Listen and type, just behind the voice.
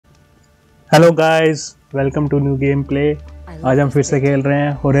Hello guys, welcome to new game play. आज हम फिर से खेल रहे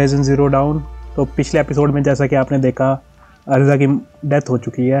हैं होराइजन ज़ीरो डाउन। तो पिछले एपिसोड में जैसा कि आपने देखा, अर्जा की डेथ हो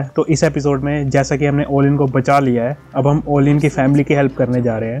चुकी है। तो इस एपिसोड में जैसा कि हमने ओलिन को बचा लिया है, अब हम ओलिन की फैमिली की हेल्प करने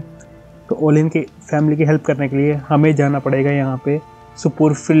जा रहे हैं। तो ओलिन की फैमिली की हेल्प करने के लिए हमें जाना पड़ेगा यहाँ पे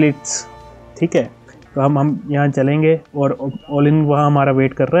सुपुरफिलिट्स। ठीक है, तो हम यहाँ चलेंगे और ओलिन वहाँ हमारा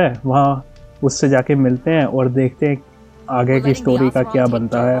वेट कर रहा है। वहाँ उससे जाके मिलते हैं और देखते हैं आगे की स्टोरी का क्या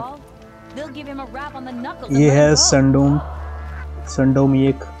बनता है। ये है संडोम। संडोम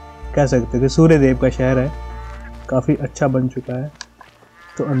ये कह सकते हैं कि सूर्य देव का शहर है, काफ़ी अच्छा बन चुका है।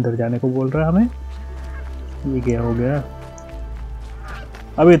 तो अंदर जाने को बोल रहा है हमें। ये क्या हो गया?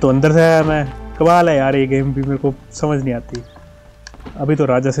 अभी तो अंदर से आया मैं। कमाल है यार, ये गेम भी मेरे को समझ नहीं आती। अभी तो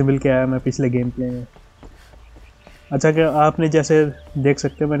राजा से मिल के आया मैं पिछले गेम प्ले में। अच्छा, क्या आपने जैसे देख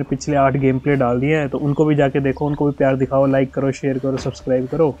सकते हो मैंने पिछले 8 गेम प्ले डाल दिए हैं, तो उनको भी जाके देखो, उनको भी प्यार दिखाओ, लाइक करो, शेयर करो, सब्सक्राइब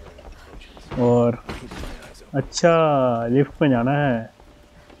करो। और अच्छा, लिफ्ट में जाना है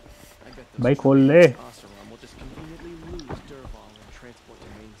भाई, खोल ले।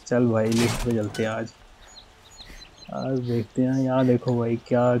 चल भाई, लिफ्ट पे चलते हैं आज देखते हैं। यहाँ देखो भाई,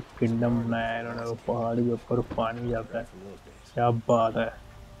 क्या किंगडम बनाया है इन्होंने। वो पहाड़ के ऊपर पानी जाता है, क्या बात है।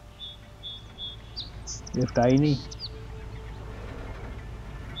 लिफ्ट आई नहीं।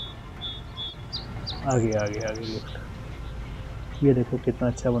 आगे आगे आगे लिफ्ट। ये देखो कितना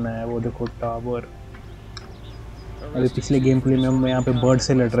अच्छा बनाया है। वो देखो टावर। अभी पिछले गेम प्ले में हम यहाँ पे बर्ड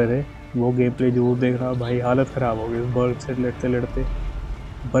से लड़ रहे थे, वो गेम प्ले जरूर देख रहा भाई। हालत ख़राब हो गई बर्ड से लड़ते लड़ते।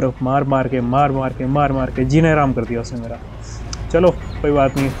 बर्फ़ मार मार के जीना आराम कर दिया उसने मेरा। चलो कोई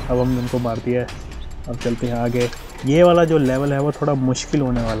बात नहीं, अब हम उनको मार दिया है। अब चलते हैं आगे। ये वाला जो लेवल है वो थोड़ा मुश्किल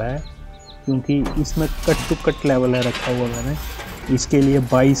होने वाला है, क्योंकि इसमें कट टू कट लेवल है रखा हुआ मैंने। इसके लिए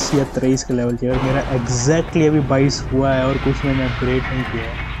 22 या 23 का लेवल चाहिए, और मेरा एग्जैक्टली अभी 22 हुआ है और कुछ मैंने अपग्रेड नहीं किया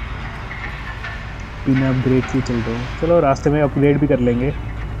है। बिना अपग्रेड की चल रहा हूँ। चलो रास्ते में अपग्रेड भी कर लेंगे,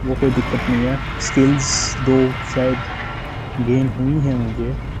 वो कोई दिक्कत नहीं है। स्किल्स 2 शायद गेन हुई है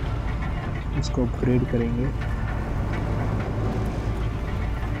मुझे, इसको अपग्रेड करेंगे।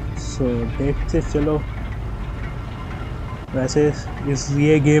 सो देखते चलो। वैसे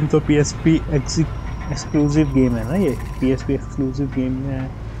ये गेम तो PSP एक्सक्लूसिव गेम है ना, ये PSP एक्सक्लूसिव गेम में है।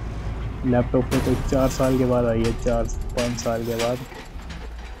 लैपटॉप पे तो 4 साल के बाद आई है, 4-5 साल के बाद।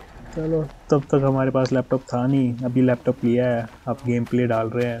 चलो, तब तक हमारे पास लैपटॉप था नहीं, अभी लैपटॉप लिया है, अब गेम प्ले डाल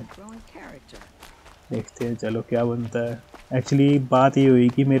रहे हैं। देखते हैं चलो क्या बनता है। एक्चुअली बात ये हुई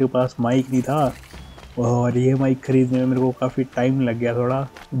कि मेरे पास माइक नहीं था, और ये माइक ख़रीदने में मेरे को काफ़ी टाइम लग गया, थोड़ा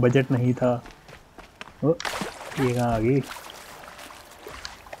बजट नहीं था। ओ, ये कहाँ आ गई?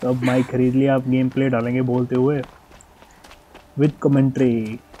 तो अब माइक ख़रीद लिया, अब गेम प्ले डालेंगे बोलते हुए विद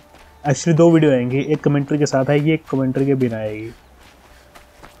कमेंट्री। एक्चुअली 2 वीडियो आएंगी, एक कमेंट्री के साथ आएगी, एक कमेंट्री के बिना आएगी।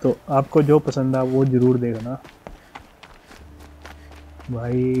 तो आपको जो पसंद आ वो ज़रूर देखना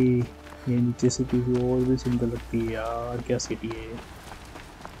भाई। ये नीचे से किसी और भी सुंदर लगती है यार, क्या सिटी है ये।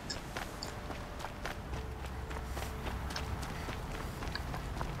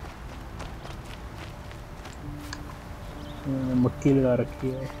 मक्की लगा रखी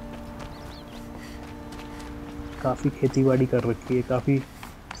है, काफ़ी खेतीबाड़ी कर रखी है, काफ़ी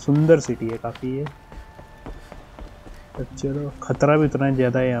सुंदर सिटी है काफ़ी ये। चलो, खतरा भी उतना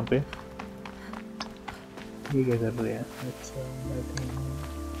ज़्यादा है यहाँ पे। ये क्या कर रहे हैं? अच्छा,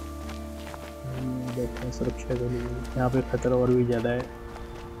 बैठे हैं सुरक्षा के लिए। यहाँ पे खतरा और भी ज़्यादा है।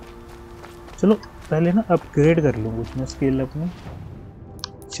 चलो पहले ना अपग्रेड कर लूँ उसमें स्किल अपने।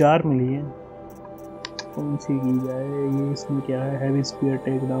 4 मिली है, कौन सी की जाए? ये इसमें क्या है? Heavy spear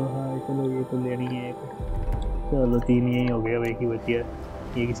take down. हाँ चलो, ये तो लेनी है एक। चलो 3 यही हो गया, अब एक ही बची है।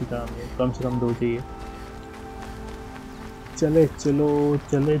 ये किसी काम है, कम से कम 2 चाहिए। चले चलो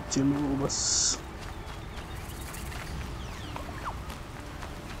बस।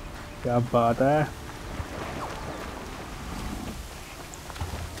 क्या बात है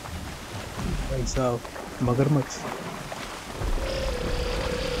भाई साहब, मगरमच्छ।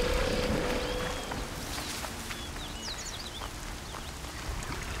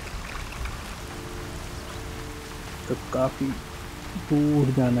 तो काफ़ी दूर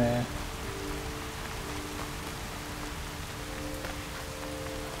जाना है।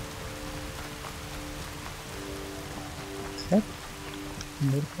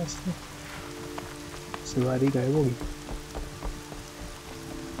 मेरे पास तो सवारी गायब होगी।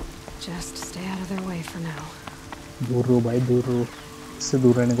 दूर रहो भाई, दूर रहो। इससे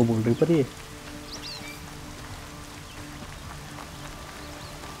दूर रहने को बोल रही, पर ये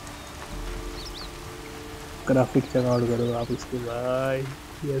ग्राफिक चेकआउट करो आप इसके भाई।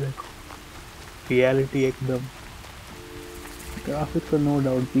 ये देखो, रियलिटी एकदम ग्राफिक तो नो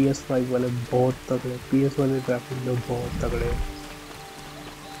डाउट PS5 वाले बहुत तगड़े, PS वाले ग्राफिक लोग बहुत तगड़े।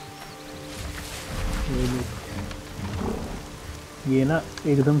 ये ना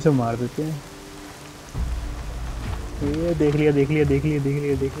एकदम से मार देते हैं। ये देख लिया देख लिया देख लिया देख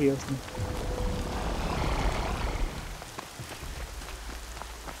लिया देख लिया उसने।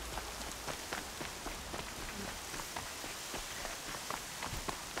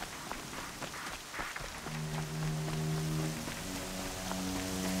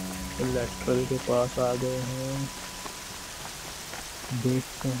 लेटरल के पास आ गए हैं,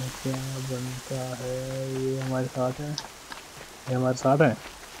 देखते हैं क्या बनता है। ये हमारे साथ है, ये हमारे साथ है,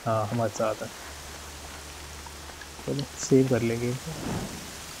 हाँ हमारे साथ है। चलो सेव कर लेंगे इसको।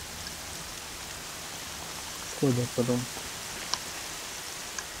 देखो तुम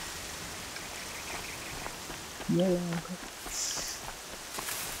ये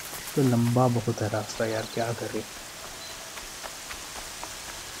तो लंबा बहुत है रास्ता यार, क्या करें।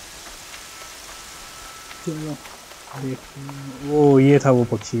 चलो देखते हैं। वो ये था वो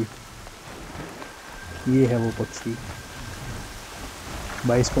पक्षी, ये है वो पक्षी।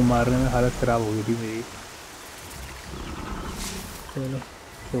 भाई इसको मारने में हालत खराब हो गई थी मेरी। चलो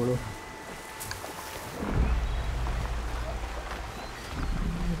छोड़ो,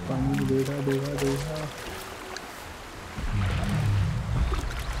 पानी देगा देगा देगा।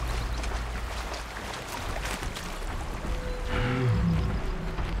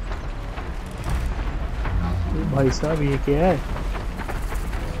 भाई साहब ये क्या है?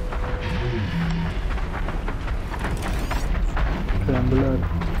 ट्रैम्बलर,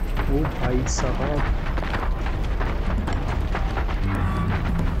 ओ भाई साहब।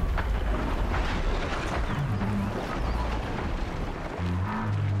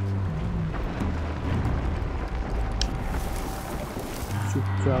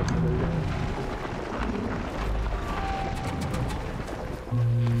 चुपचाप निकल जाए।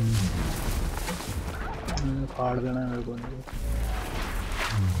 फाड़ देना है मेरे को।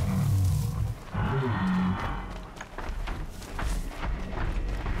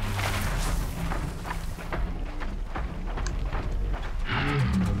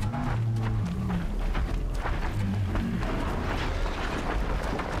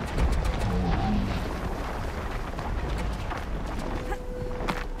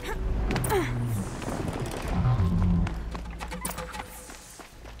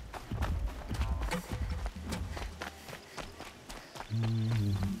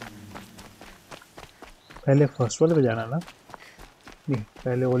 पहले फर्स्ट वाले पे जाना ना, नहीं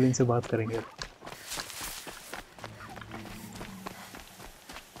पहले ओलिन से बात करेंगे।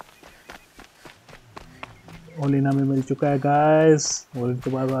 ओलिन हमें मिल चुका है गाइस, ओलिन के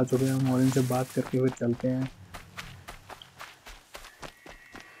पास आ चुके हैं हम। ओलिन से बात करके फिर चलते हैं।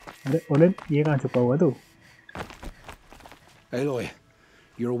 अरे ओलिन ये कहाँ छुपा हुआ तू? Aloy,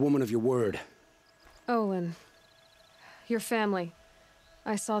 you're a woman of your word. Olin, your family.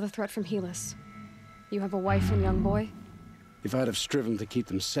 I saw the threat from Helis. You have a wife and young boy? If I'd have striven to keep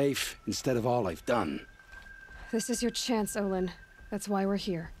them safe instead of all I've done. This is your chance, Olin. That's why we're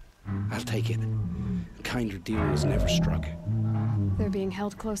here. I'll take it. A kinder deal was never struck. They're being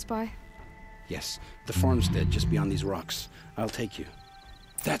held close by? Yes, the farmstead just beyond these rocks. I'll take you.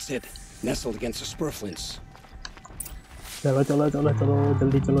 That's it. Nestled against the spurflints. चलो चलो चलो चलो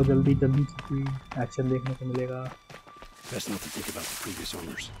जल्दी चलो जल्दी जल्दी जल्दी, action देखने को मिलेगा। Best not to think about the previous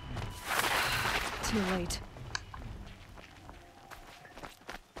owners. Too late.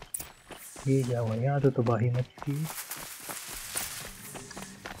 ये क्या हुआ? यहाँ तो तबाही मची थी।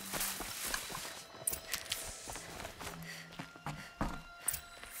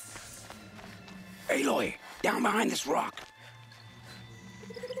 Aloy, down behind this rock.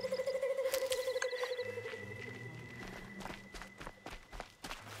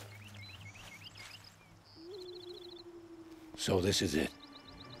 So this is it.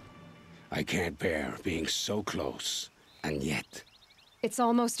 I can't bear being so close, and yet... It's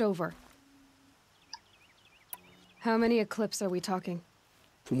almost over. How many Eclipse are we talking?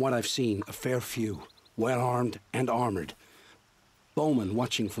 From what I've seen, a fair few. Well-armed and armored. Bowmen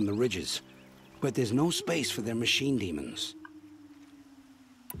watching from the ridges. But there's no space for their machine demons.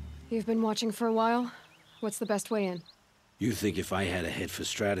 You've been watching for a while? What's the best way in? You think if I had a head for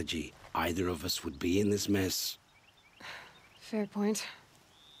strategy, either of us would be in this mess? Fair point.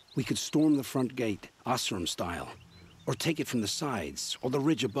 We could storm the front gate, Oseram style. Or take it from the sides, or the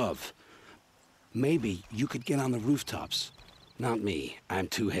ridge above. Maybe you could get on the rooftops. Not me. I'm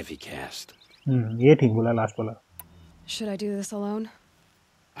too heavy cast. ये ठीक बोला last वाला। Should I do this alone?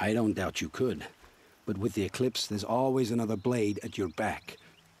 I don't doubt you could. But with the Eclipse, there's always another blade at your back.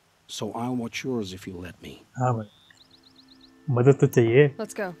 So I'll watch yours if you let me. हाँ भाई, मदद तो चाहिए।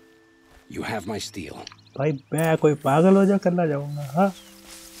 Let's go. You have my steel. भाई मैं कोई पागल हो जा करना जाऊंगा? हाँ,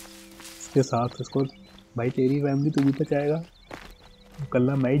 इसके साथ उसको भाई तेरी फैमिली तुझी बचाएगा,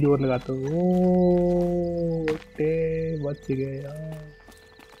 कल्ला मैं ही जोर लगाता हूँ। ओ बेटे बच गए यार,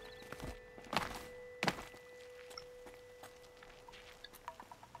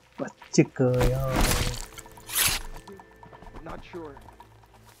 बच गया, Not sure.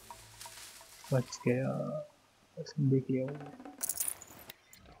 बच गया। बस देख लिया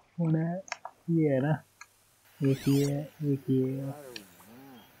वो ये है ना, एक ये एक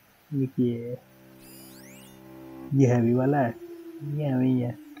एक ये हैवी वाला है, ये हमें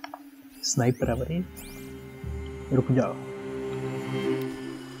है स्नाइपर है भाई। रुक जाओ,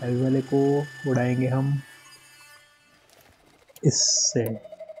 हैवी वाले को उड़ाएंगे हम इससे,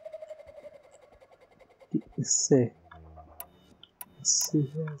 इससे इससे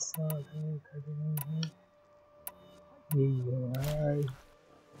ऐसा है ये भाई।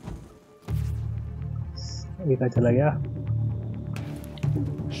 ये कहाँ चला गया?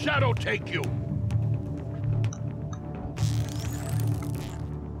 Shadow take you.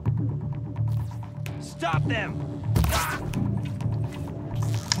 Stop them.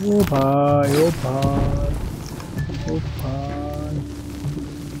 ओ भाई ओ भाई ओ भाई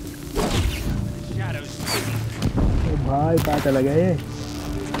Shadows. ओ भाई कहाँ चला गया ये?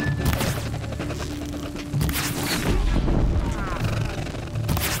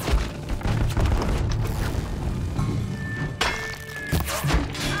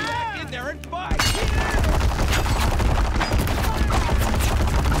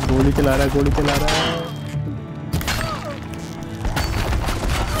 गोली चला रहा है, गोली चला रहा है।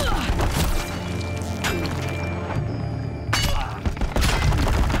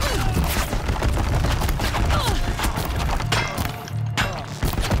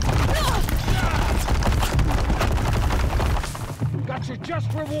 Got your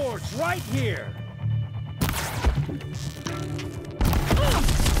just rewards right here.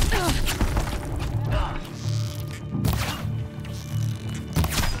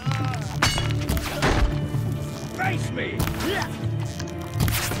 Face me. Yeah.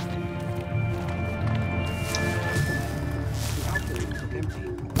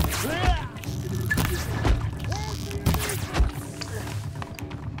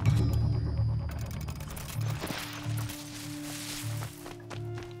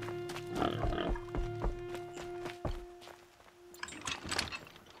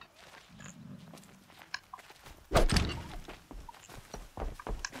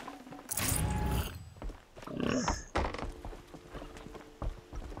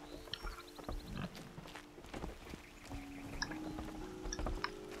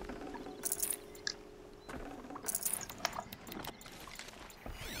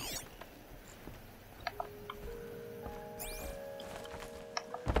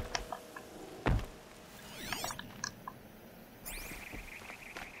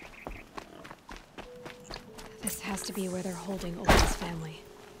 Has to be where they're holding Olin's family.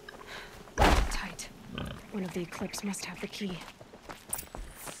 Tight. One of the Eclipse must have the key.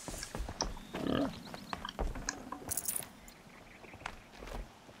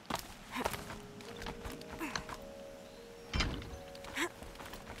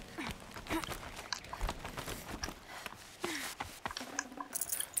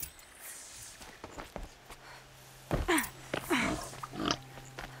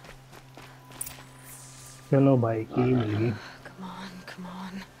 चलो भाई की मिल गई। Come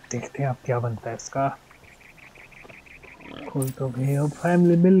on. देखते हैं अब क्या बनता है इसका। खोल तो गए, अब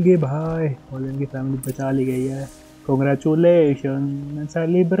फैमिली मिल गई भाई, ओलिन की फैमिली बचा ली गई है। Congratulation,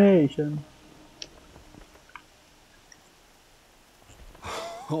 celebration.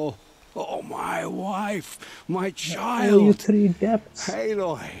 Oh, my wife, my I child. owe you 3 debts.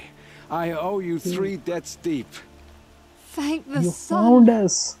 Aloy, I owe you 3 debts deep. Thank the You sun. found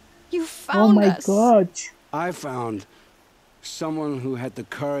us. You Oh found my us. god. I found someone who had the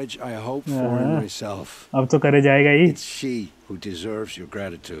courage I hoped for in myself. अब तो करे जाएगा ही। It's she who deserves your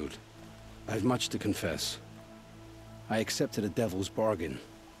gratitude. I have much to confess. I accepted a devil's bargain,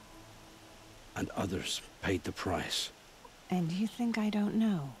 and others paid the price. And you think I don't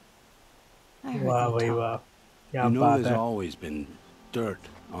know? I heard वाह them भाई talk. वाह, क्या You know बात there's है। always been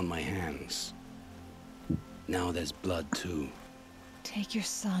dirt on my hands. Now there's blood too. Take your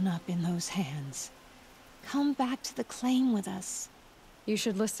son up in those hands. Come back to the claim with us. You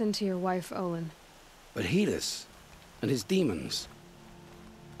should listen to your wife, Olin. But Helis and his demons.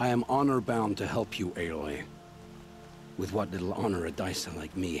 I am honor-bound to help you, Aloy. With what little honor a Dysa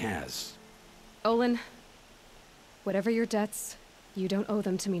like me has. Olin, whatever your debts, you don't owe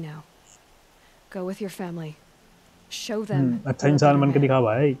them to me now. Go with your family. Show them. अच्छा इंसान बन के दिखा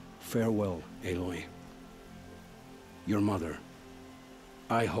भाई. Farewell, Aloy. Your mother.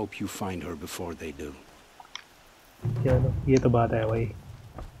 I hope you find her before they do. चलो ये तो बात है भाई.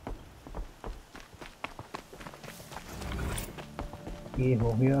 ये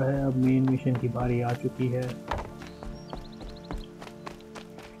हो गया है. अब मेन मिशन की बारी आ चुकी है.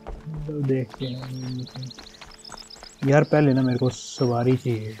 तो देखते हैं मेन मिशन. यार पहले ना मेरे को सवारी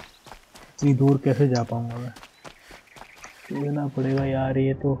चाहिए. इतनी दूर कैसे जा पाऊंगा मैं. देखना पड़ेगा यार.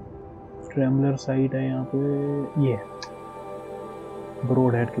 ये तो ट्रेमलर साइट है यहाँ पे. ये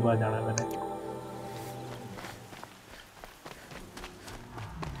ब्रोड हेड के पास जाना है मैंने.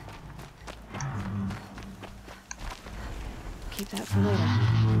 Keep that for later.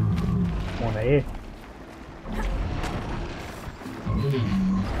 कौन है ये?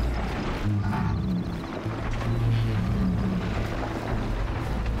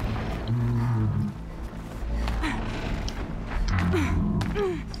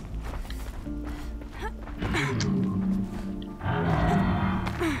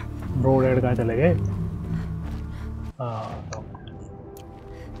 ब्रोड हेड कहाँ चले गए? हाँ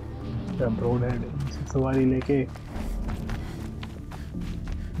ब्रोड हेड सवारी लेके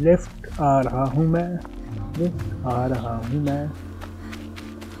लेफ्ट आ रहा हूँ मैं. लेफ्ट आ रहा हूँ मैं.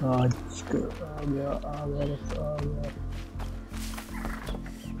 आज आ गया आ गया बस आ गया.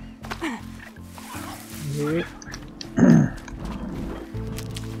 ये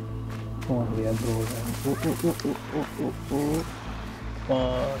कौन गया ब्रोड हेड? ओ ओ ओ ओ ओ ओ ओ.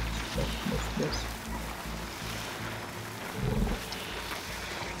 बस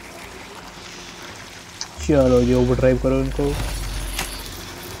चलो जी ओवरड्राइव करो इनको.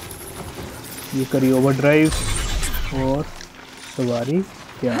 ये करी ओवरड्राइव और सवारी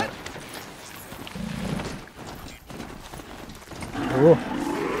तैयार. ओ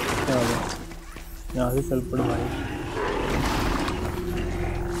चलो यहाँ से चल पड़ भाई.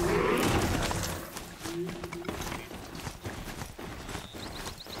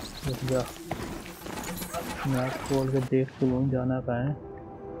 जा मैं खोल के देख तो लूँ. जाना कहाँ है?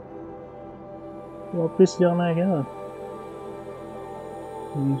 वापिस जाना है क्या?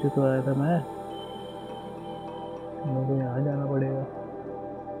 नीचे तो आया था मैं. मुझे यहाँ जाना पड़ेगा.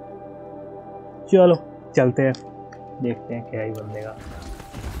 चलो चलते हैं. देखते हैं क्या ही बनेगा.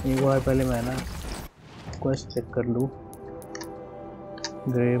 एक बार पहले मैं ना क्वेस्ट चेक कर लूँ.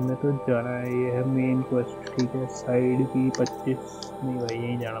 ग्रेव में तो जाना है. ये है मेन क्वेस्ट. ठीक है. साइड की 25 नहीं भाई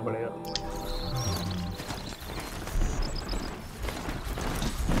यहीं जाना पड़ेगा.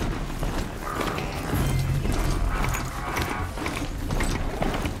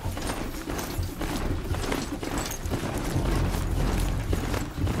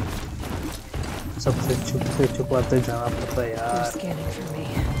 सबसे छुपाते जाना पड़ता है यार.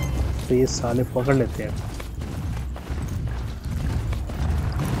 तो ये साले पकड़ लेते हैं.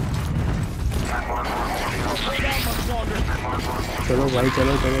 चलो भाई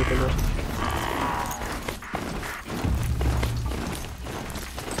चलो चलो चलो.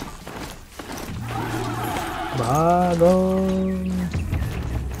 भागो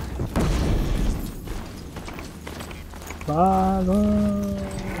भागो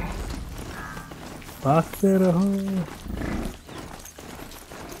भागते रहो.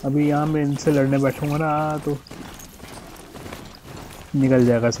 अभी यहाँ मैं इनसे लड़ने बैठूंगा ना तो निकल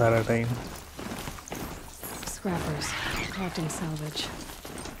जाएगा सारा टाइम.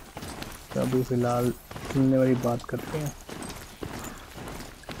 अभी फिलहाल सुनने वाली बात करते हैं.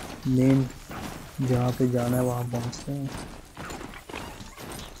 मेन जहाँ पे जाना है वहाँ पहुँचते हैं.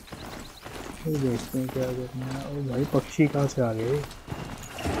 तो देखते हैं क्या करना है. और भाई पक्षी कहाँ से आ गए?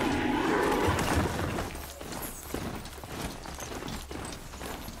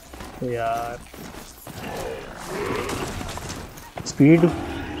 तो यार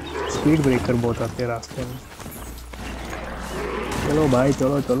स्पीड ब्रेकर बहुत आते हैं रास्ते में. चलो भाई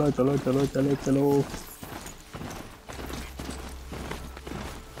चलो चलो चलो चलो चलो चलो.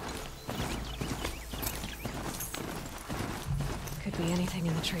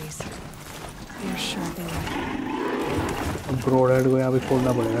 ब्रोड हेड को यहाँ पे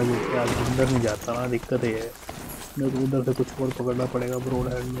छोड़ना पड़ेगा क्योंकि आज अंदर नहीं जाता ना. दिक्कत ये है. मेरे को उधर से कुछ और पकड़ना पड़ेगा ब्रोड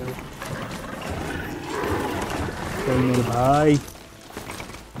हेड में. चल मेरे भाई.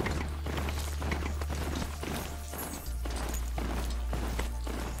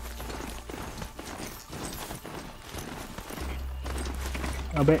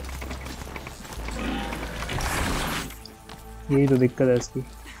 अबे यही तो दिक्कत है इसकी.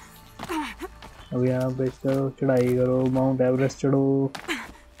 अब यहाँ पे चलो चढ़ाई करो. माउंट एवरेस्ट चढ़ो.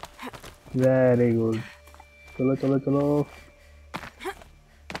 Very good. चलो चलो चलो.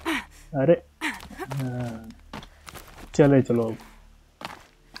 अरे हाँ. चले चलो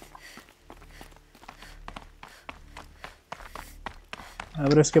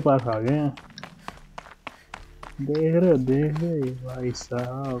एवरेस्ट के पास आ गए हैं। देख रहे भाई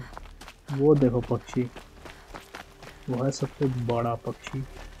साहब, वो देखो पक्षी, वो है सबसे बड़ा पक्षी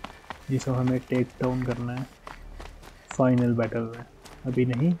जिसे हमें टेक डाउन करना है फाइनल बैटल में। अभी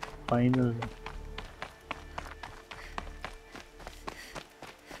नहीं, फाइनल में।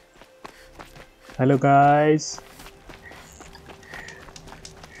 हेलो गाइस,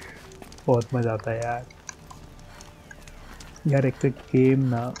 बहुत मजा आता है यार। यार एक तो गेम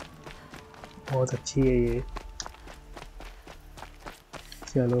ना बहुत अच्छी है ये।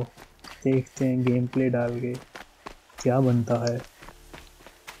 चलो देखते हैं गेम प्ले डाल के क्या बनता है।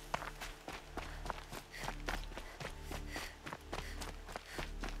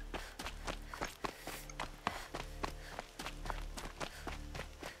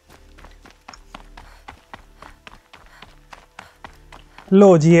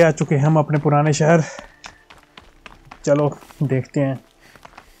 लो जी, आ चुके हैं हम अपने पुराने शहर। चलो देखते हैं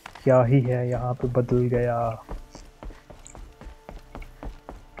क्या ही है यहाँ पे बदल गया।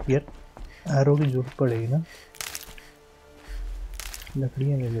 यार एरो की जरूरत पड़ेगी ना,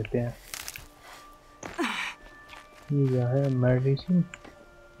 लकड़ियाँ ले लेते हैं। ये क्या है, मेडिसिन?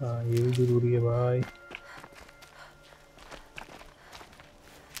 हाँ ये भी जरूरी है भाई,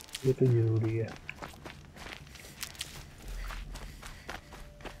 ये तो जरूरी है।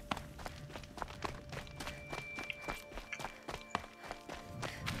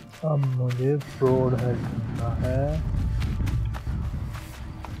 अब मुझे ब्रॉड हेड करना है।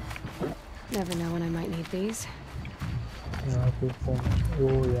 Never know when I might need these. यहाँ पे ओ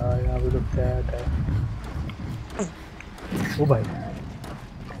यार, यहाँ पे तो कैट है। ओ भाई,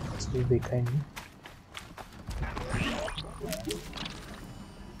 इसको देखा ही नहीं।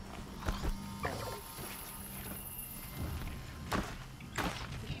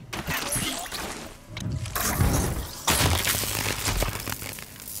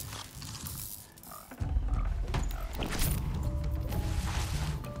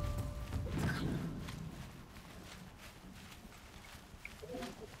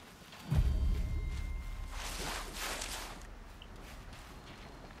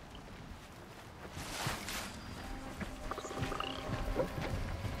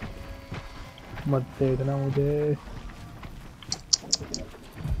 मत देखना मुझे,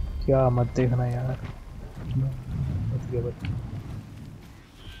 क्या मत देखना यार। बच गया बच गया।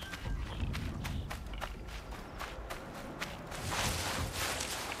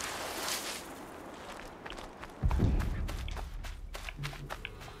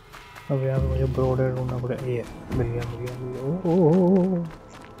 अब यहाँ पे मुझे ब्रॉडर ढूंढना पड़ेगा। ये मिल गया मिल गया मिल गया। ओ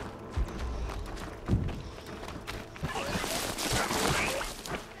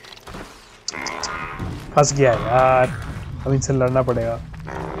फंस गया यार, अब इनसे लड़ना पड़ेगा।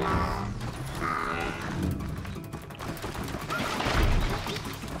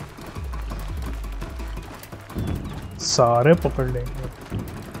 सारे पकड़ लेंगे।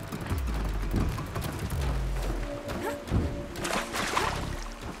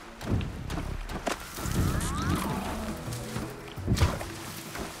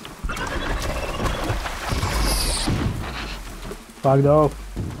 भाग जाओ।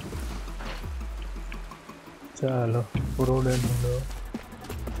 चलो रोड ढूंढो।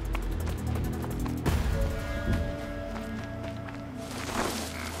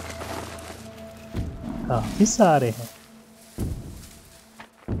 काफी सारे हैं।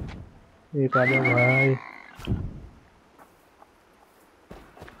 एक आ जाओ भाई।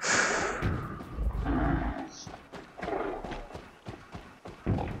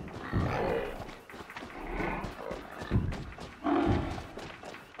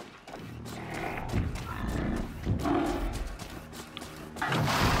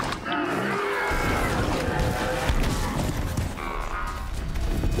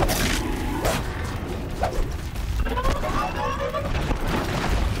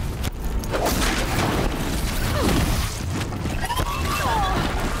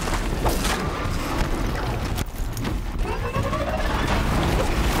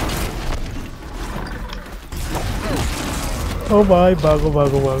 ओ भाई भागो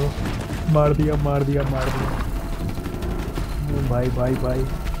भागो भागो, मार दिया मार दिया मार दिया। ओ भाई भाई भाई,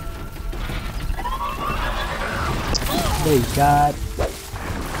 यार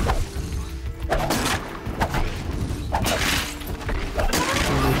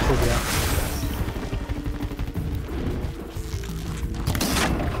हो गया।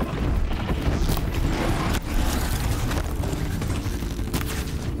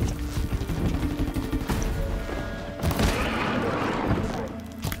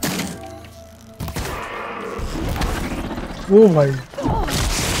 ओ भाई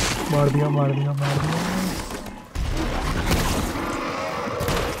मार दिया मार दिया मार दिया।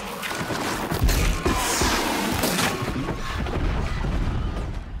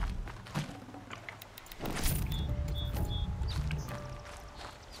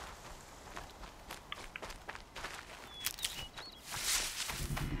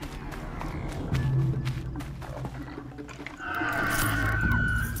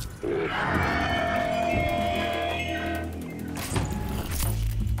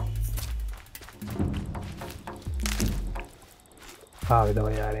 भाग दो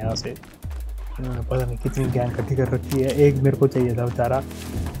यार यहाँ से। इन्होंने पता नहीं कितनी गैंग इकट्ठी कर रखी है। एक मेरे को चाहिए था बेचारा,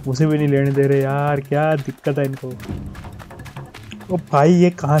 उसे भी नहीं लेने दे रहे यार। क्या दिक्कत है इनको। ओ भाई ये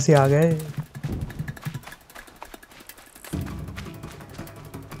कहाँ से आ गए।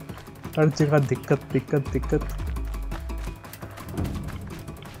 हर जगह दिक्कत दिक्कत दिक्कत।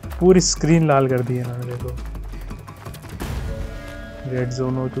 पूरी स्क्रीन लाल कर दी है इन्होंने। देखो रेड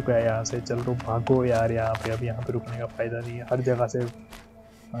जोन हो चुका है यहाँ से। चल रो भागो यार यहाँ पे। अब यहाँ पे रुकने का फायदा नहीं है। हर जगह से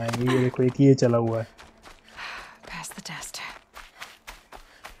आएंगे। ये देखो एक ये चला हुआ है।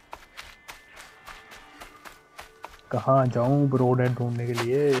 कहाँ जाऊँ ब्रोड एंड ढूंढने के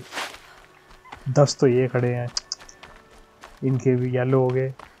लिए। 10 तो ये खड़े हैं, इनके भी येलो हो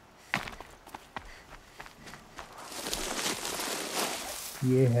गए।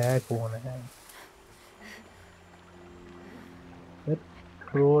 ये है कौन है।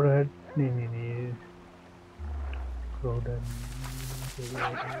 रोड है नहीं नहीं नहीं रोड है।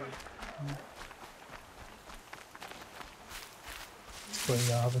 इसको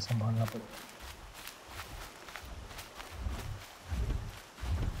यहाँ पे संभालना पड़ेगा।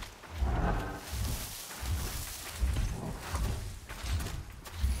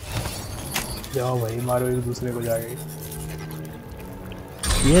 जाओ भाई मारो एक दूसरे को जाके।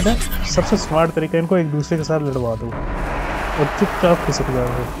 ये ना सबसे स्मार्ट तरीका, इनको एक दूसरे के साथ लड़वा दो और चुपचाप खिसक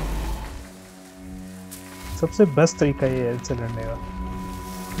जाओगे। सबसे बेस्ट तरीका ये है इनसे लड़ने का।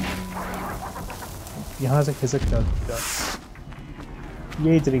 यहाँ से खिसक जाओ चुपचाप।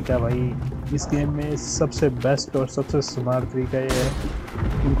 यही तरीका भाई इस गेम में सबसे बेस्ट और सबसे स्मार्ट तरीका ये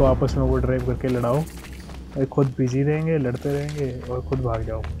है। इनको आपस में ओवर ड्राइव करके लड़ाओ और खुद बिजी रहेंगे, लड़ते रहेंगे और खुद भाग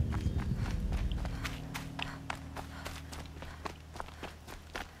जाओ।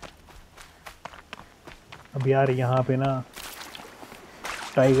 अब यार यहाँ पे ना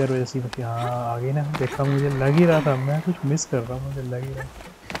टाइगर वैसी यहाँ आ गई ना। देखा मुझे लग ही रहा था मैं कुछ मिस कर रहा हूँ। मुझे लग ही रहा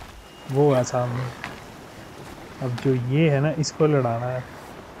वो है सामने। अब जो ये है ना इसको लड़ाना है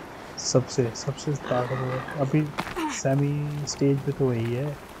सबसे सबसे ताकतवर। अभी सेमी स्टेज पे तो वही है।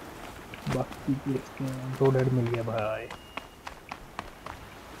 बाकी देखते हैं। 2 डेड मिल गया भाई।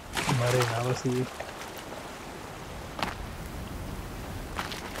 मरे ना बस ये।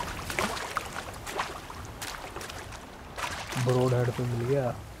 ब्रोड हेड पे मिल गया।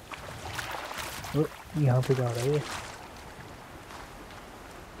 और यहाँ पे जा रहा है ये।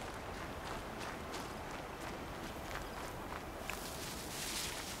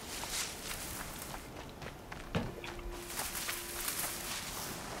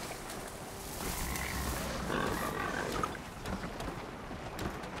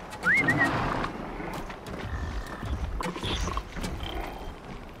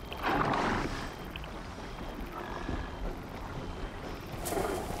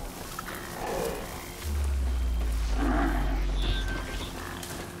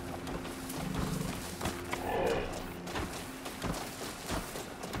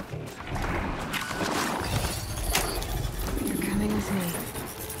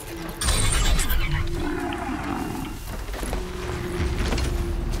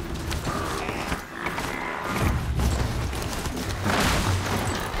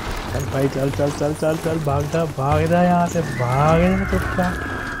 भाई चल चल चल चल चल भाग जा यहाँ से। भाग तो क्या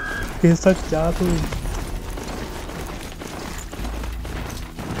खिसक जा तू।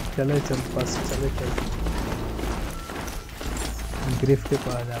 चले चल बस चले चल। ग्रिफ के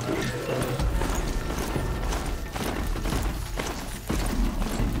पास जाना।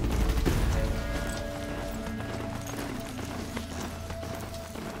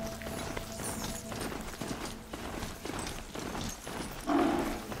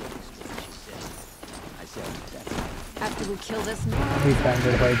 Kill this man. He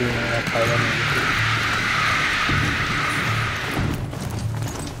standard by doing that फायदा नहीं है।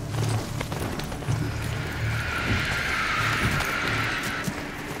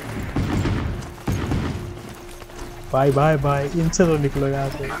 Bye bye bye. इनसे तो निकलो यहाँ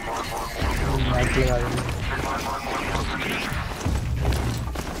से। मैच लगा देंगे।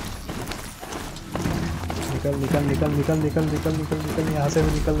 निकल निकल निकल निकल निकल निकल निकल निकल यहाँ से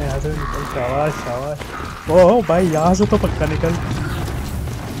भी निकल, यहाँ से भी निकल। शाबाश शाबाश। ओह भाई यहाँ से तो पक्का निकल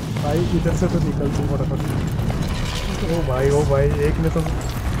भाई, इधर से तो निकल तू फटाफट। ओ भाई एक ने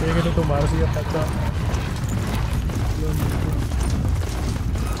तो मार दिया पक्का।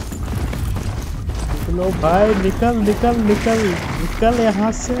 निकलो भाई, निकल निकल निकल निकल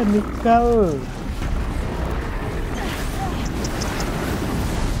यहाँ से निकल।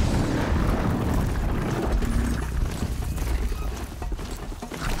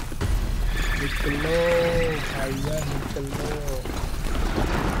 निकलो भैया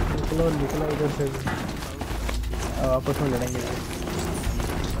निकलो निकलो इधर से। आपस में लड़ेंगे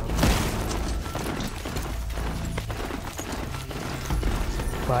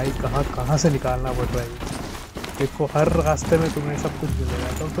भाई। कहाँ से निकालना पड़ रहा है। देखो हर रास्ते में तुम्हें सब कुछ मिलेगा,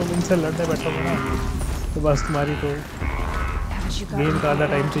 तो तुम इनसे लड़ने बैठोगे ना तो बस तुम्हारी तो गेम का आधा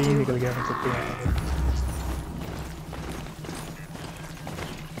टाइम से ही निकल गया। मैं सकते हैं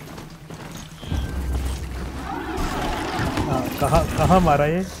कहाँ मारा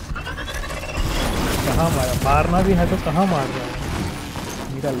ये, कहाँ मारा? मारना भी है तो कहाँ मार रहा है?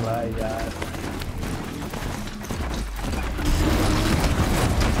 निकल भाई यार,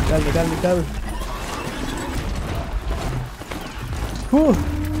 निकल निकल निकल।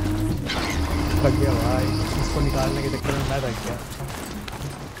 थक गया भाई, इसको निकालने के चक्कर में मैं थक गया।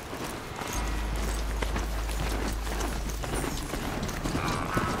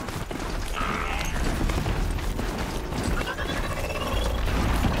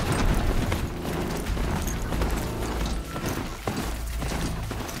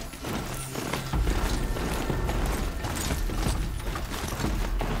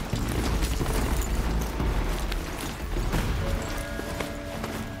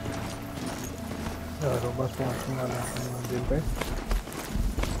 बस पहुंचने वाला है मंजिल पे।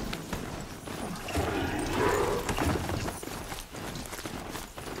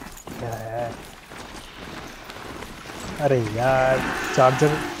 क्या है? अरे यार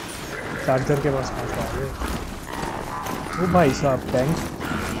चार्जर के पास पहुंचा है। वो भाई साहब टैंक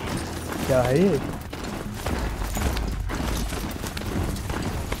क्या है ये?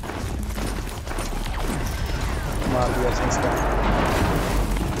 मार दिया इसका।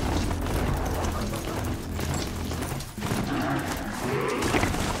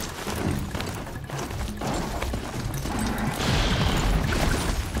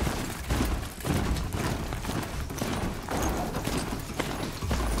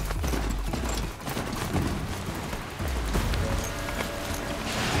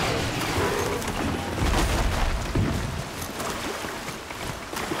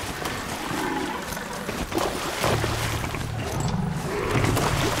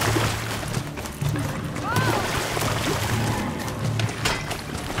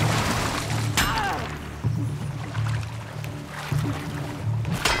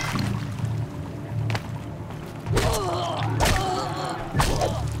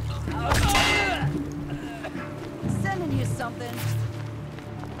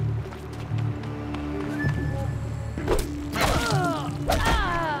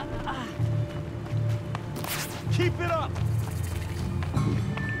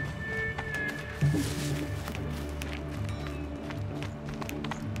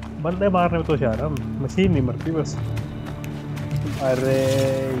 बंदे मारने में तो शायद मशीन नहीं मरती बस। अरे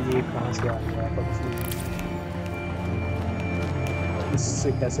ये कहाँ से आ गया पक्षी?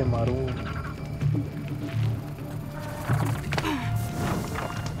 इससे कैसे मारूं?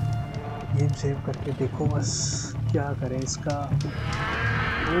 गेम सेव करके देखो बस क्या करें इसका।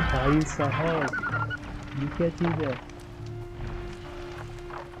 ओ भाई साहब ये क्या चीज है?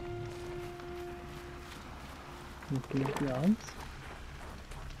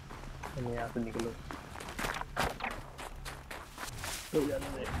 यहाँ से निकलो तो यार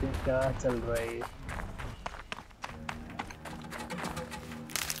देखते हैं क्या चल रहा है।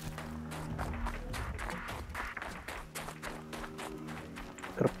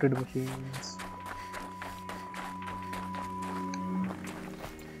 Corrupted machines,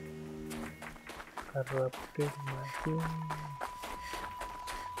 corrupted machine.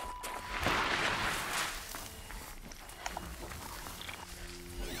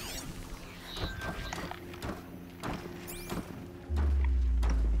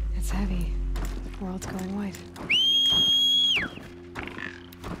 Heavy. The world's going white.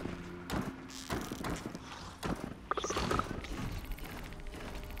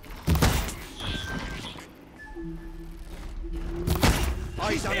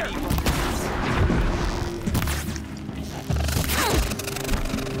 Eyes on me.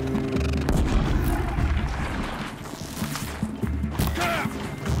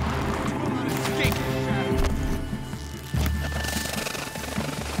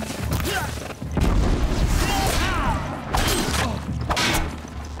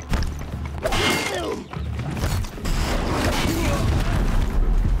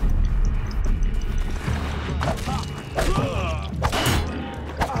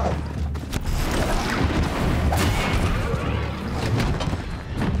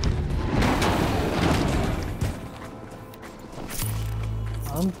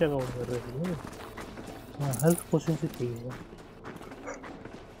 हम चेकआउट कर रहे थे। हाँ, हेल्थ पोशन से चाहिए।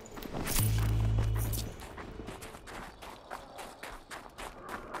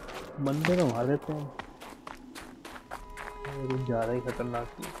 बंदे को मार देते हैं। ये कुछ ज़्यादा ही खतरनाक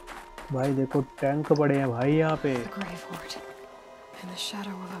है। भाई देखो टैंक पड़े हैं भाई यहाँ पे। In the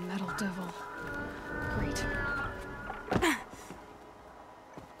shadow of a metal devil. Great.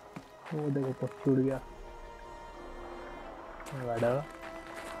 वो देखो पक्ष उड़ गया। वाड़ा।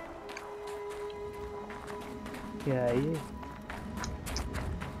 क्या है ये?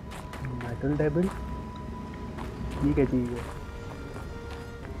 Metal devil? ये क्या चीज़ है?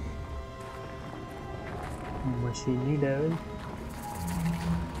 मशीनी डेविल?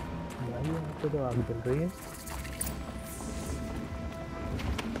 भाई यहाँ पे तो आग जल रही है।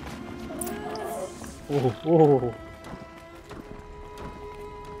 ओह ओह।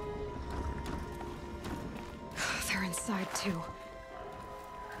 They're inside too.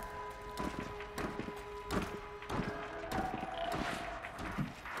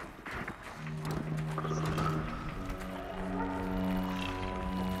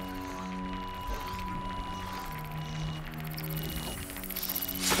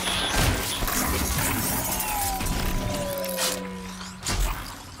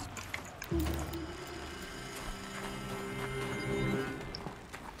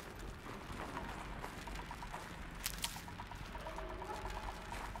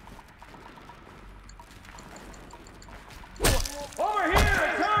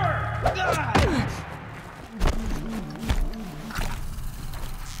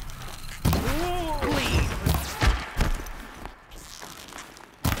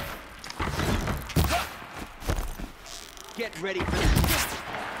 Get ready for this.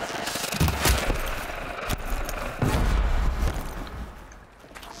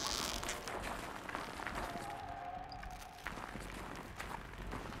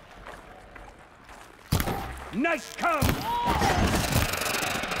 Nice come!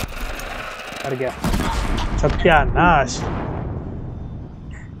 मर गया। सत्यानाश।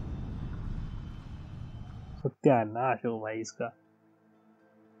 सत्यानाश हो भाई इसका।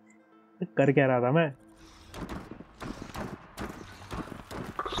 कर क्या रहा था मैं?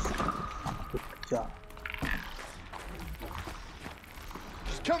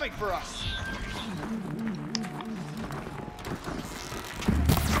 She's coming for us.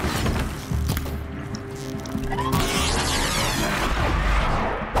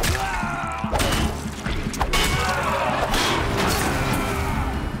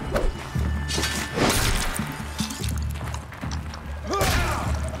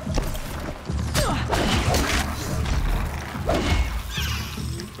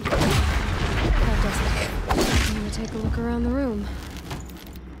 Take a look around the room.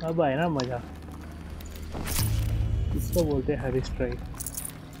 अब आए ना मजा। इसको बोलते हैं हैवी स्ट्राइक।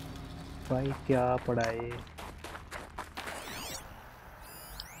 भाई क्या पड़ा है?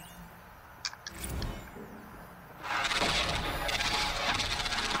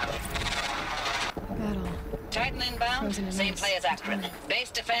 Titan inbound, same play as Akron.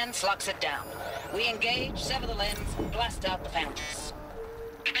 Base defense locks it down. We engage, sever the lens, blast out the foundries.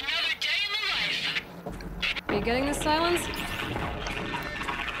 Another day in the life. Are you getting this, Silence?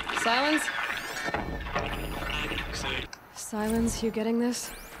 Silence? Silence, you getting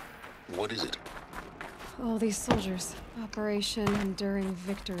this? What is it? All these soldiers. Operation Enduring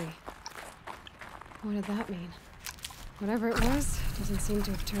Victory. What did that mean? Whatever it was, doesn't seem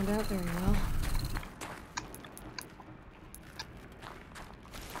to have turned out very well.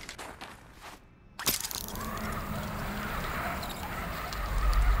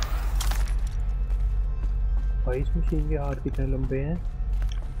 भाई इस machine के हाथ कितने लंबे हैं?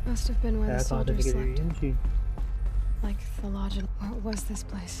 Must have been where the soldiers slept. Machine? Like the lodge. What was this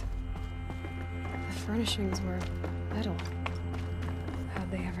place? The furnishings were metal. How'd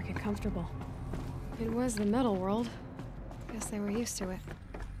they ever get comfortable? It was the metal world. Guess they were used to it.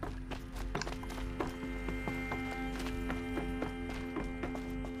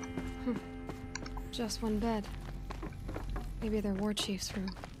 Just one bed. Maybe their war chief's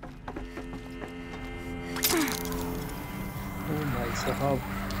room. Oh my साहब,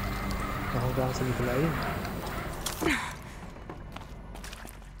 कहाँ से निकला ये?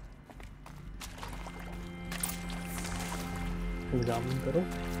 Examine करो।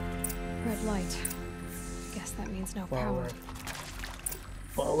 Red light. Guess that means no power.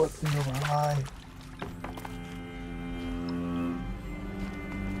 Power क्यों भाई?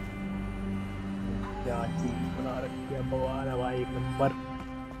 क्या चीज बना रखी है भगवान है भाई, एक नंबर।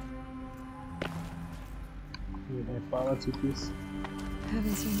 ये है power switches.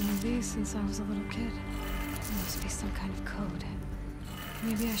 Haven't seen one of these since I was a little kid. There must be some kind of code.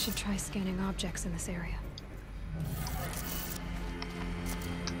 Maybe I should try scanning objects in this area.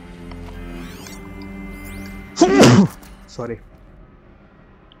 Sorry.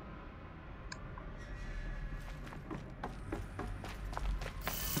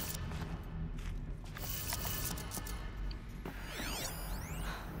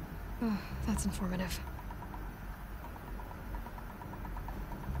 Oh, that's informative.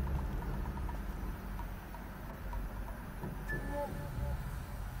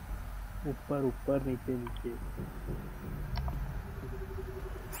 ऊपर ऊपर नीचे नीचे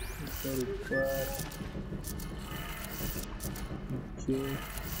ऊपर ऊपर नीचे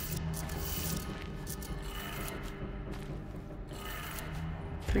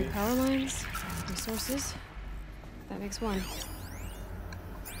Three power lines, resources. That makes one.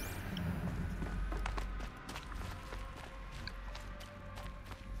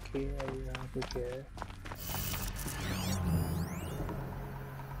 Okay, अब यहाँ पे क्या है?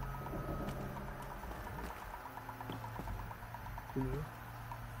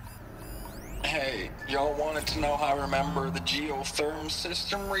 Hey, y'all wanted to know how I remember the geotherm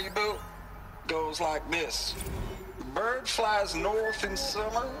system reboot? Goes like this. Bird flies north in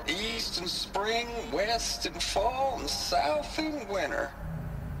summer, east in spring, west in fall, and south in winter.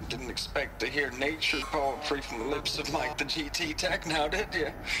 Didn't expect to hear nature poetry from the lips of Mike the GT Tech now, did you?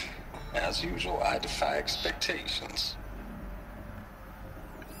 As usual, I defy expectations.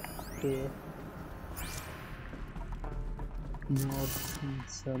 Okay. North in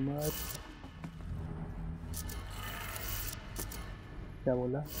summer. क्या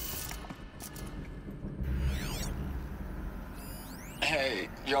बोला? Hey,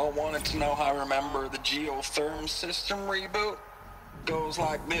 y'all wanted to know how I remember the geotherm system reboot? Goes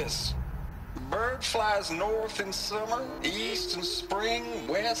like this. Bird flies north in summer, east in spring,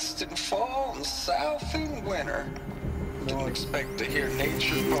 west in fall, and south in winter. Didn't expect to hear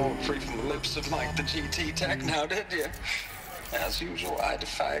nature poetry from the lips of Mike the GT Tech now, did you? As usual, I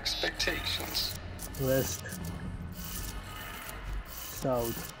defy expectations. West.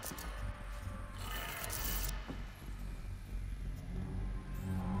 South.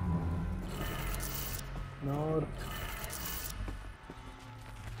 North.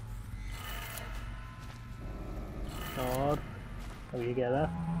 North. अब ये क्या था?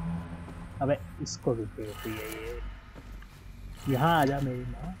 अबे इसको भी देती है ये। यहाँ आ जा मेरी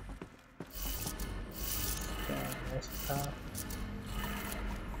माँ।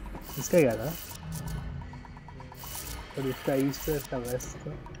 इसका क्या था? और इसका ईस्ट है, इसका वेस्ट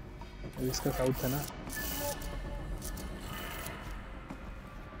है, और इसका साउथ है ना?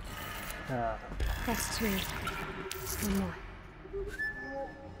 हाँ।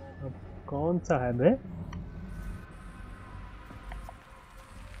 अब कौन सा है बे?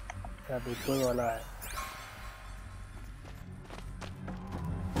 क्या ऊपर वाला है?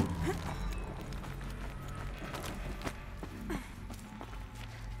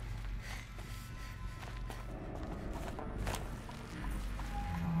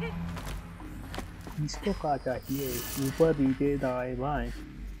 इसको क्या चाहिए? ऊपर नीचे दाएं बाएं,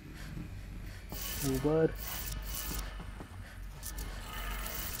 ऊपर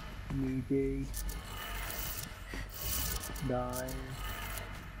नीचे दाएं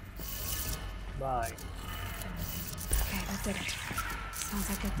बाएं। Okay, that did it. Sounds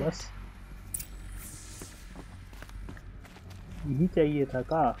like it did. बस यही चाहिए था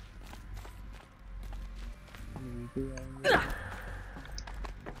का? नीचे आएंगे,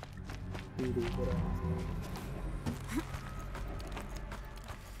 फिर ऊपर आएंगे,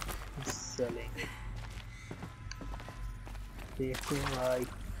 चलेंगे। देखो भाई,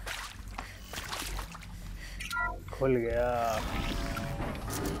 खुल गया,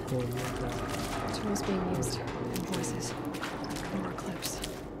 खुल गया। Tools being used and voices. More Eclipse.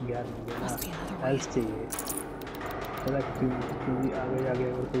 यार मुझे ना Must be another way. Health चाहिए। पता क्योंकि आगे आगे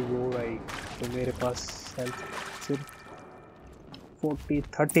अगर कोई वो आई तो मेरे पास हेल्थ सिर्फ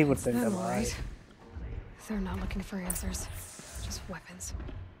 30% है Them, भाई। right? They're not looking for answers, just weapons.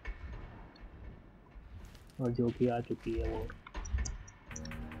 और जो कि आ चुकी है वो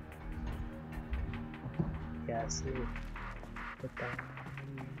कैसे पता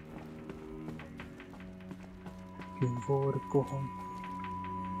कि वोर को हम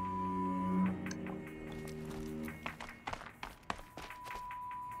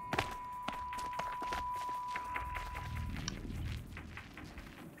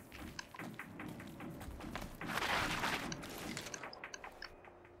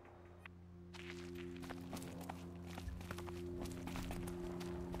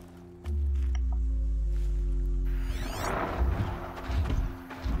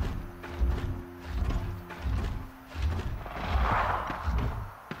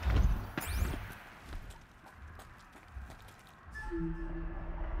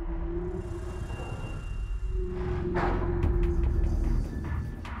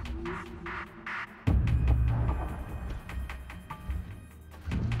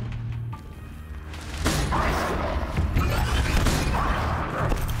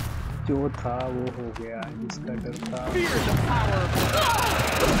जो था वो हो गया, जिसका डर था।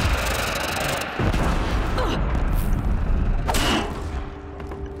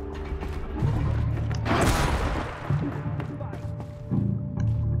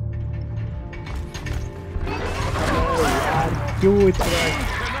 क्यों इतना?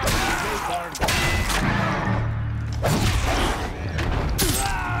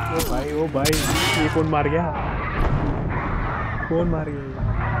 ओ भाई ये कौन मार गया? कौन मार गया?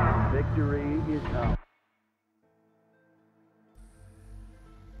 Victory is out.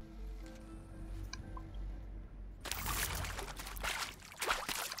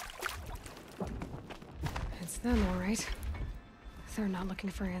 It's them, all right. They're not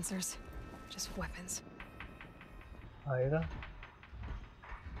looking for answers, just weapons. आएगा,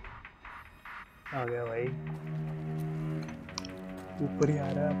 आ गया भाई, ऊपर ही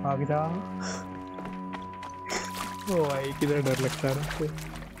आ रहा है, भाग जा। ओ भाई किधर डर लगता है उससे।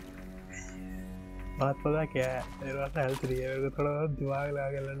 बात पता क्या है, मेरे पास हेल्थ नहीं है, मेरे को थोड़ा दिमाग लगा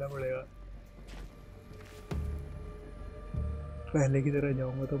के लड़ना पड़ेगा। पहले की तरह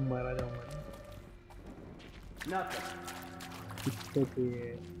जाऊंगा तो मारा जाऊंगा। किसको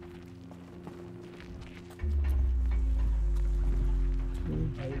चाहिए?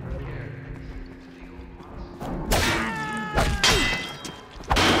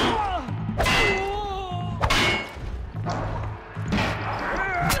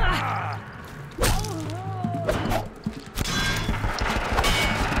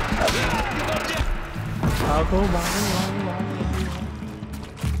 भागो भागो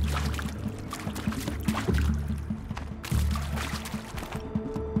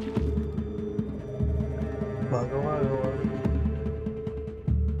भागो भागो भागो।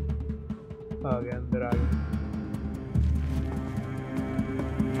 आ गया, अंदर आ गया।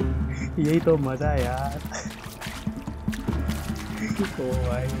 यही तो मजा है यार। ओ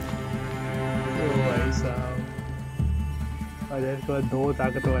भाई साहब, और इसके बाद दो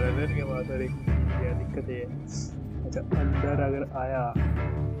ताकतवर है इनके पास, और एक दिक्कत ये है। अच्छा, अंदर अगर आया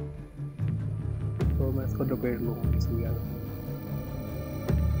तो मैं इसको लपेट लूँगा किसी भी हालत में।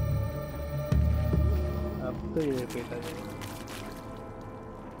 अब तो ये लपेटा जाएगा।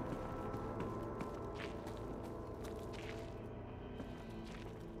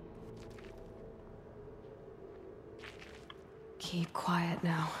 Keep quiet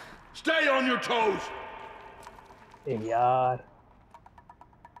now. Stay on your toes. यार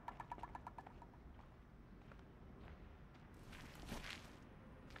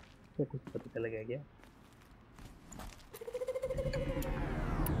क्या कुछ पता चल गया क्या?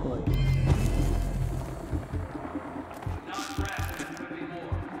 कोई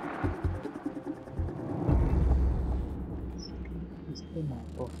इसको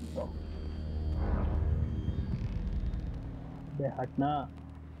मारो तो बे हटना।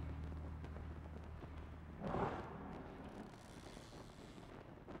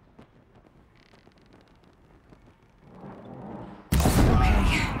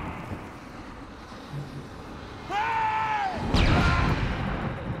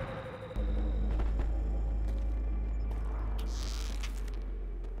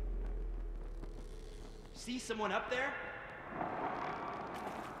 See someone up there?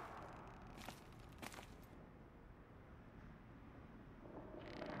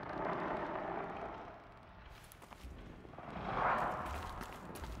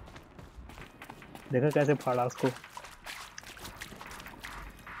 देखा कैसे फाड़ा उसको,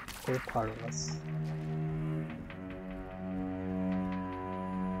 कोई फाड़ो बस।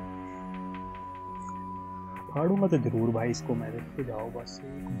 फाड़ूंगा तो जरूर भाई इसको, मैं देखते जाओ बस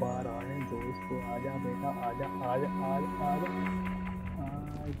एक बार आने दो इसको। आजा बेटा आजा आजा आजा आजा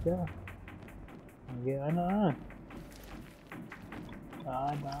आजा, आगे आना,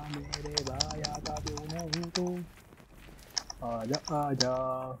 आजा मेरे भाई, आजा क्यों नहीं तू, आजा आजा।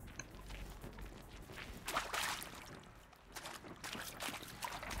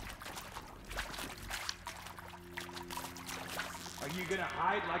 Are you gonna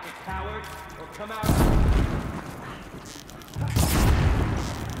hide like a coward or come out?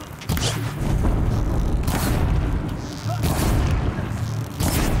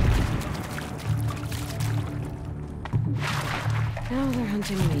 Now they're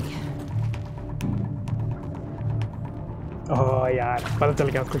hunting me. ओह यार पता चल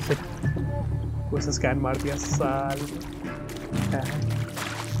गया उसको, कुछ स्कैन मार दिया साल।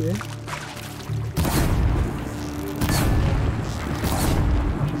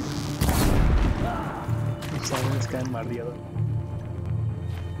 स्कैन मार दिया था।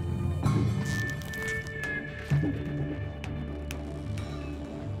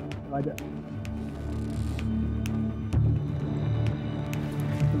 आजा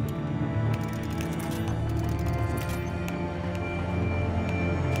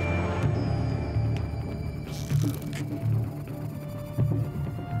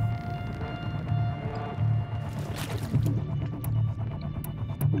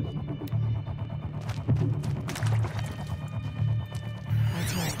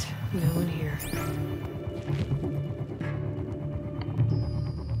No one here.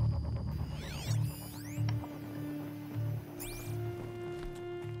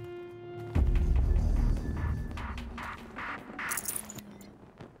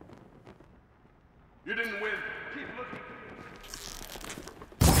 You didn't win. Keep looking.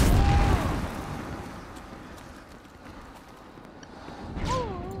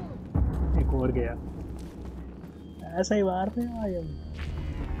 एक और गया ऐसा ही मारते हैं भाई हम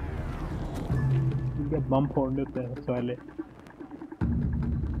इनके बम फोड़ देते हैं सबसे पहले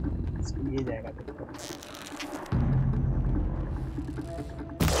ये जाएगा देखो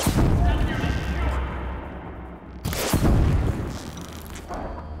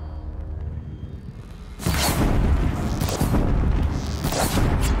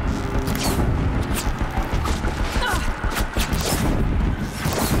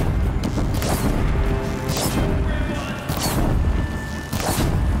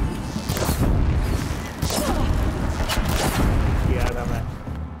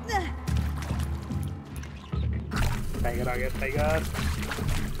टाइगर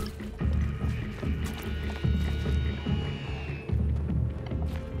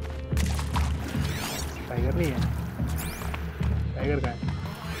टाइगर नहीं है टाइगर का है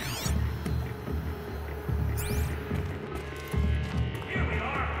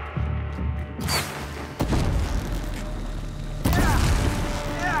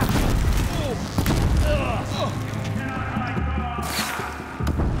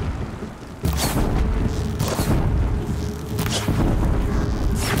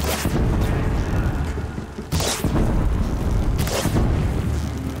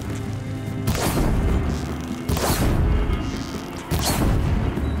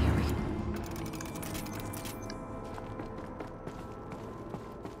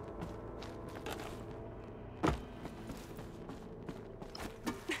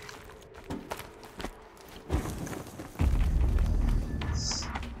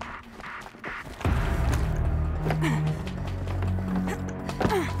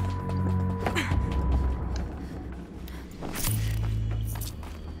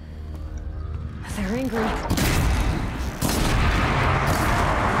They're angry.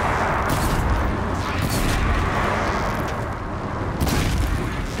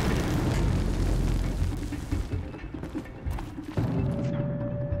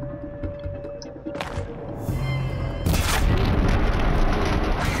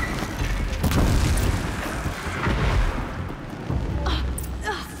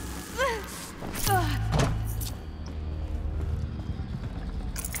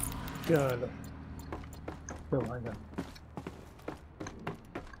 चलो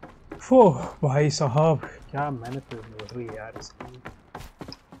तो भाई साहब क्या मेहनत हो रही है यार इसकी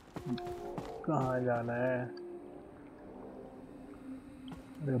कहाँ जाना है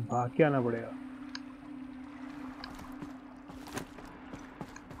अरे भाग के आना पड़ेगा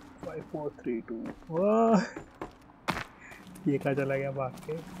 5 4 3 2 वाह ये कहाँ चला गया भाग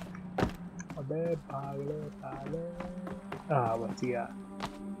के अबे भाग लो साले हाँ बच गया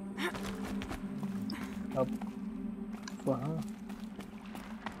अब वहाँ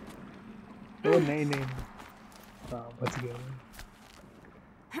ओ नहीं नहीं हाँ बच गया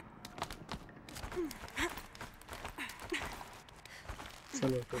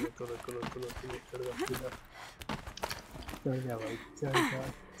चलो चलो चलो चलो चलो चलो चढ़ जा भाई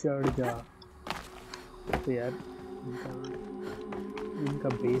चढ़ जा तो यार इनका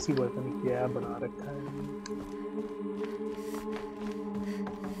बेस ही पता नहीं क्या बना रखा है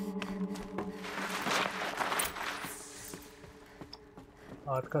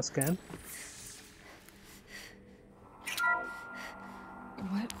आर्ट का scan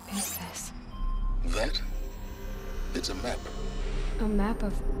What is this? That? It's a map. A map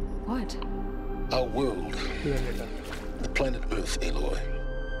of what? Our world. The planet Earth, Aloy.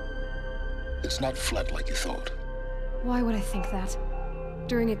 It's not flat like you thought. Why would I think that?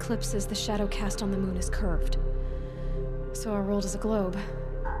 During eclipses, the shadow cast on the moon is curved. So our world is a globe.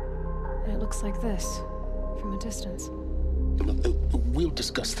 And it looks like this, from a distance. We'll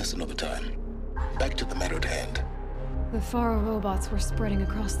discuss this another time. Back to the matter at hand. The Faro robots were spreading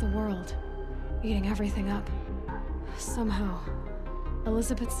across the world, eating everything up. Somehow,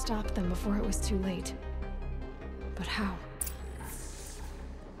 Elizabeth stopped them before it was too late. But how?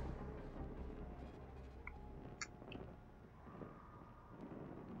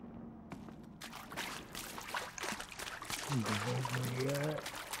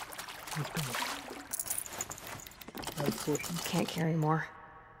 Can't carry more.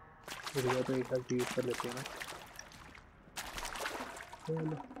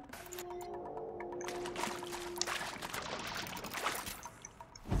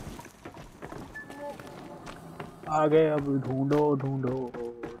 आ गए अब ढूंढो ढूंढो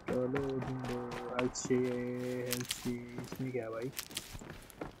चलो ढूंढो अच्छे इसमें क्या है भाई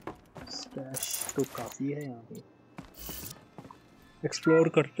स्टैश तो काफी है यहाँ पे एक्सप्लोर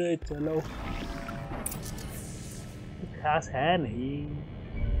करते हैं चलो खास है नहीं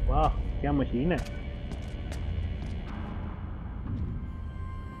वाह क्या मशीन है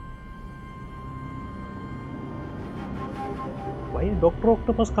भाई डॉक्टर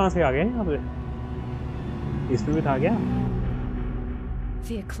ऑक्टोपस कहाँ से आ गए यहाँ पे इसमें भी था क्या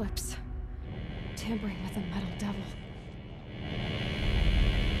The Eclipse. Tampering with a metal devil.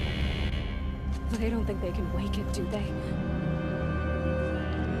 They don't think they can wake it, do they?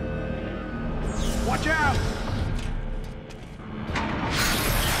 Watch out!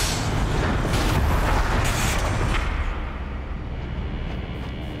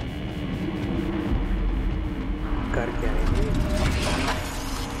 कर क्या रहे हैं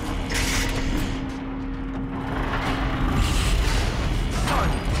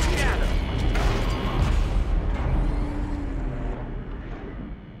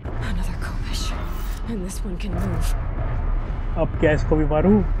Another Kobish. And this one can move. अब क्या इसको भी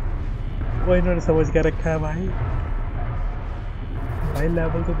मारूं वो इन्होंने समझ के रखा है भाई भाई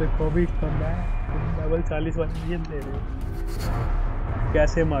लेवल तो देखो भी कम है लेवल 40 वाली इंजन दे रहे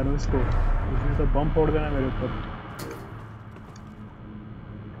कैसे मारूं इसको इसने तो बम फोड़ देना मेरे ऊपर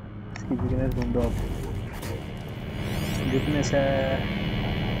इसकी वीकनेस ढूंढो अब वीकनेस है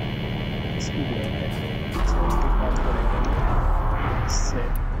इसकी भी है इससे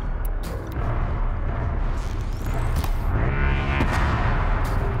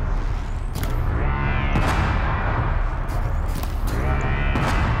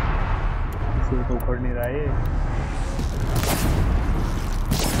तो उखड़ नहीं रहा है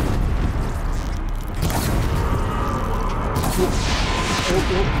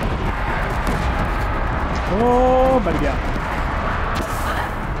ओ मर गया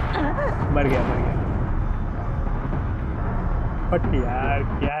बट यार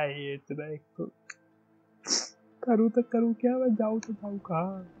क्या है ये इतना एक तो करूँ तो करूँ क्या मैं जाऊँ तो जाऊँ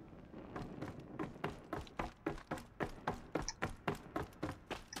कहाँ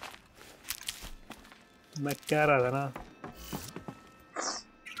मैं कह रहा था ना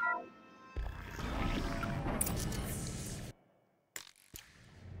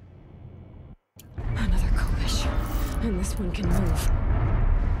Another Kobish. And this one can move.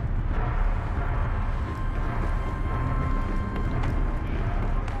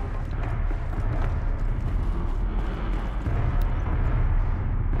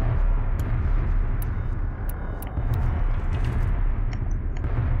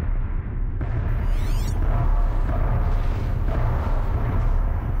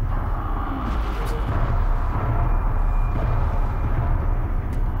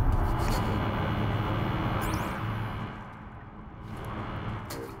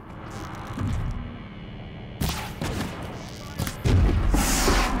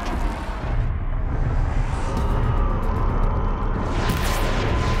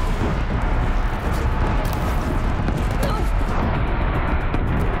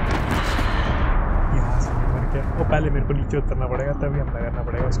 पहले मेरे को नीचे उतरना पड़ेगा तभी हमला करना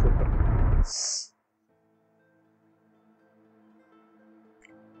पड़ेगा उसके ऊपर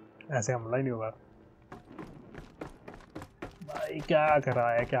ऐसे हमला ही नहीं होगा भाई क्या करा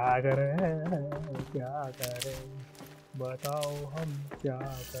है क्या करे बताओ हम क्या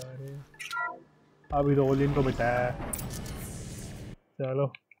करें अभी तो ओलिन को बचाया है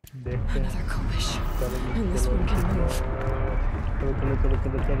चलो देखते हैं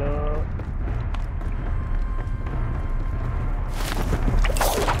चलो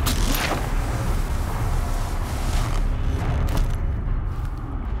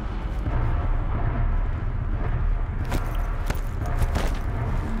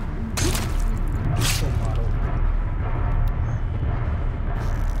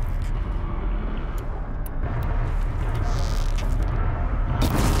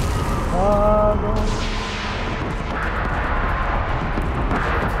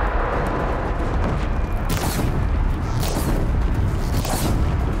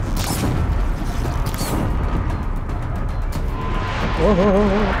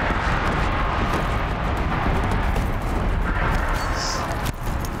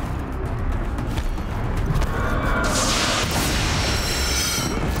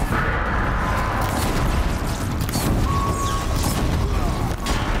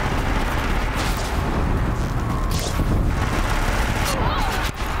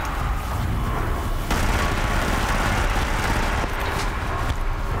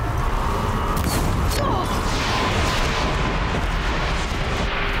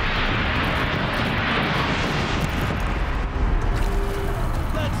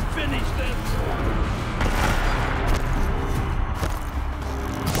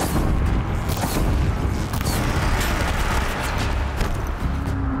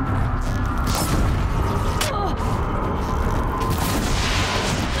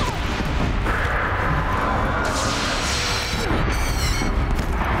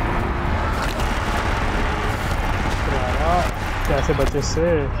कैसे बचे इससे?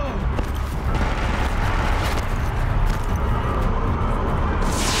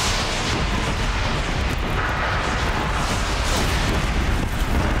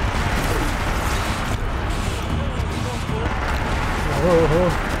 ओहो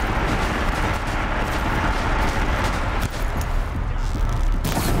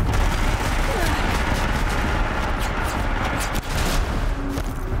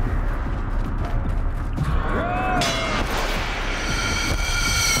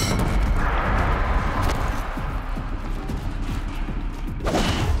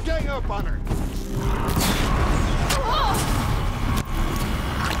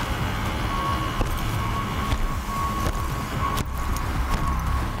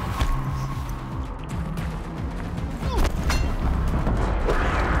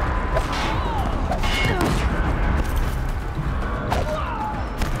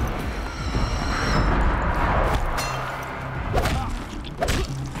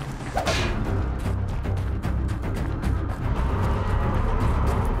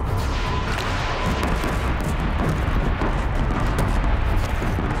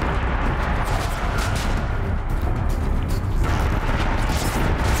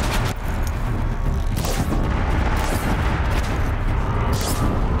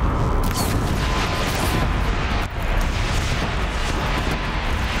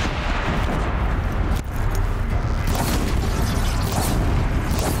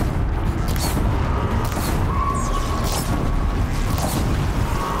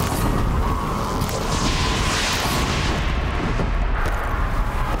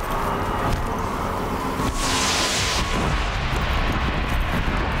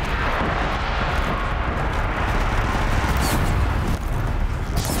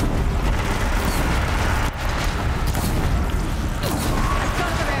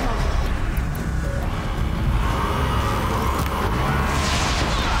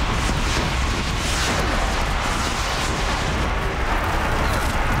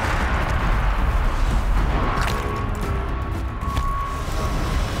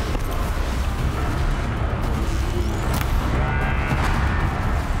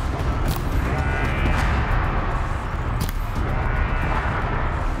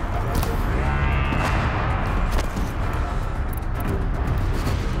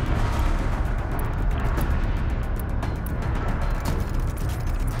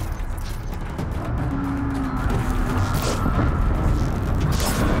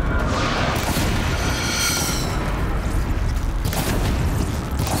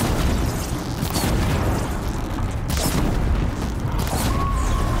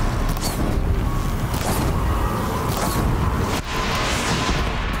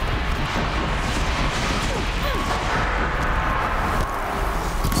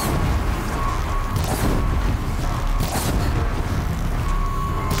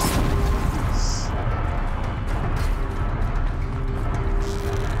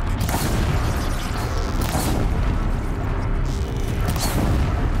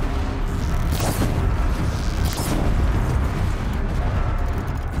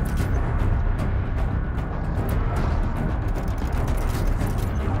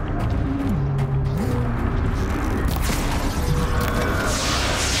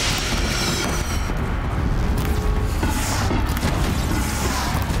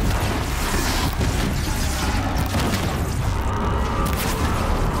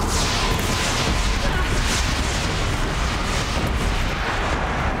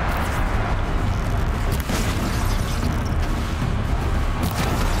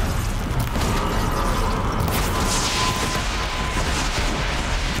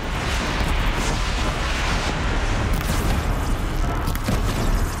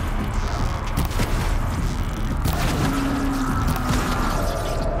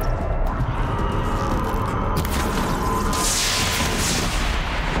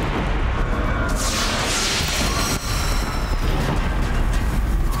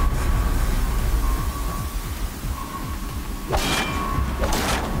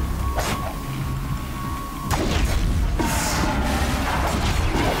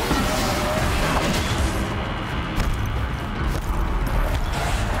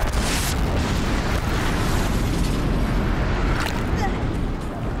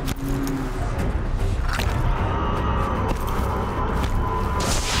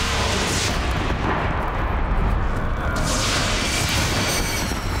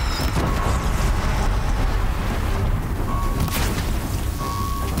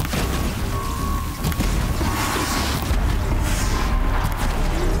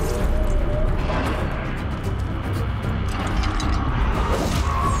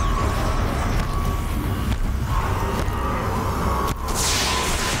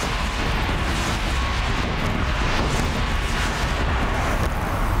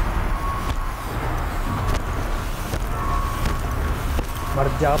मर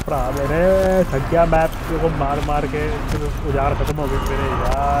जा भरा मेरे, थक गया मैं को मार मार के, उजार खत्म हो गए मेरे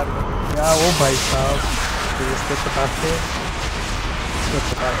यार। या वो भाई साहब इसके पटाखे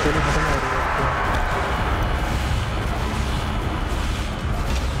नहीं खत्म हो रहे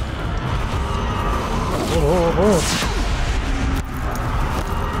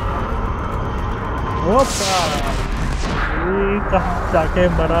कहाँ जाके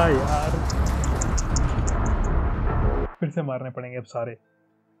मरा यार। फिर से मारने पड़ेंगे अब सारे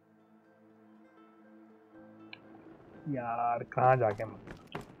यार। कहाँ जाके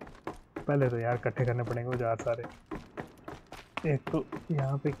पहले तो यार इकट्ठे करने पड़ेंगे वो यार सारे। एक तो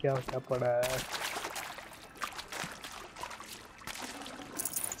यहाँ पे क्या क्या पड़ा है।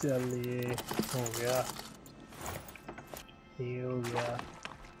 चल ये हो गया, ये हो गया।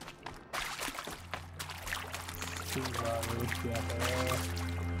 क्या है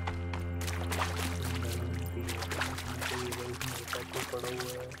पड़ा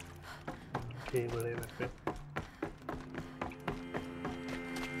हुआ है, बड़े पे।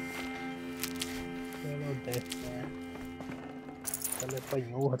 चलो देखते हैं, पहले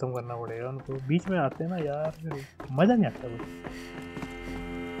पहियों खत्म करना पड़ेगा उनको। बीच में आते हैं ना यार, फिर मजा नहीं आता कुछ।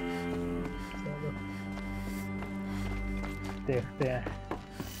 चलो देखते हैं।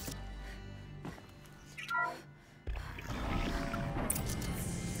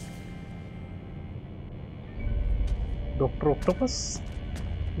 डॉक्टर ऑक्टोपस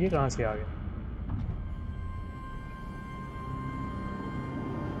ये कहाँ से आ गया?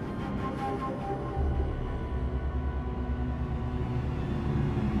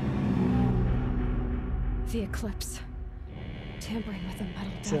 The Eclipse. Tampering with the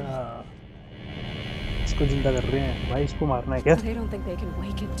metal अच्छा, इसको जिंदा कर रहे हैं भाई। इसको मारना है क्या? They don't think they can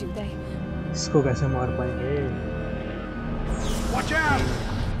wake it, do they? इसको कैसे मार पाएंगे? Watch out!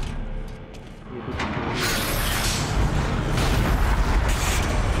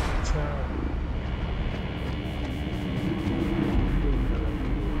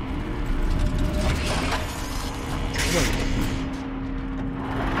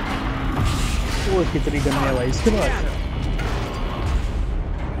 कितनी गन्ने है भाई इसके बाद।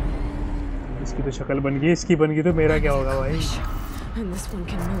 इसकी तो शक्ल बन गई, इसकी बन गई तो मेरा क्या होगा भाई?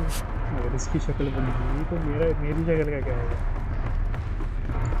 अगर इसकी शक्ल बन गई तो मेरी शक्ल का क्या होगा?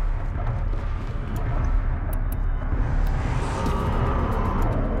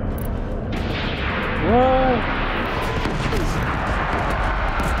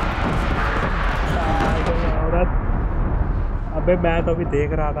 औरत, अबे मैं तो अभी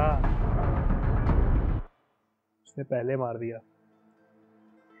देख रहा था, उसने पहले मार दिया।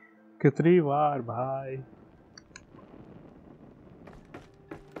 कितनी बार भाई।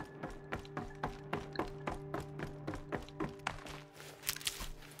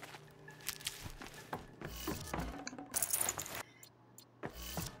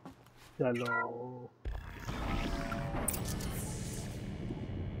 चलो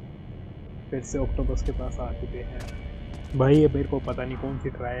फिर से ऑक्टोपस के पास आ चुके हैं भाई। ये मेरे को पता नहीं कौन सी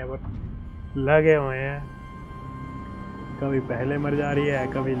ट्राई है पर लगे हुए हैं। कभी पहले मर जा रही है,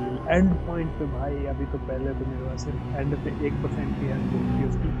 कभी एंड पॉइंट पे भाई। अभी तो पहले तो मेरे पास सिर्फ एंड पे 1% की हेल्थ थी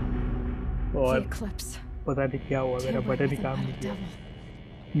उसकी, और पता नहीं क्या हुआ, मेरा बटन ही काम नहीं किया।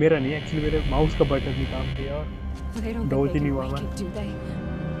 मेरा नहीं एक्चुअली, मेरे माउस का बटन ही काम किया और डॉज ही नहीं हुआ मैं। देखते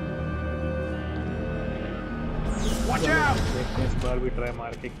हैं इस बार भी ट्राई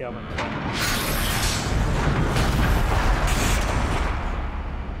मार के क्या बनता है।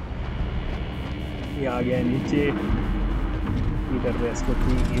 ये आ गया नीचे, इधर रेस्ट को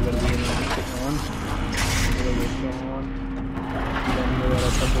ठीक, इधर भी ऑन, ऑन वगैरह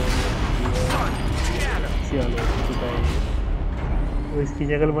सब हो गया। चलो वो इसकी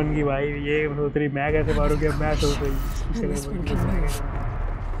शक्ल बन गई भाई। ये सोच रही मैं कैसे मारूंगी, अब मैं सोच रही इसकी शक्ल बन गई।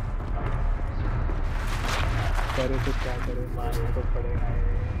 करे तो क्या करे, मारना तो पड़ेगा।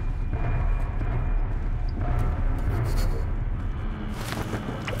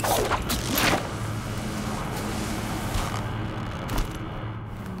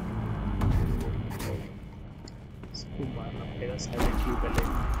 इसको मारना पड़ेगा साइलेंटली पहले।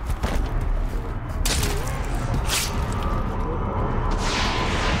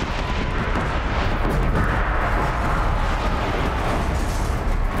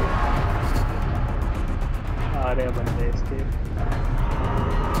 आ रहे बंदे इसके।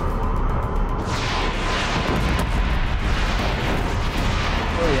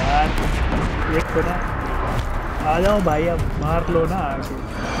 ओ यार एक तो ना, आ जाओ भाई, अब मार लो ना आगे।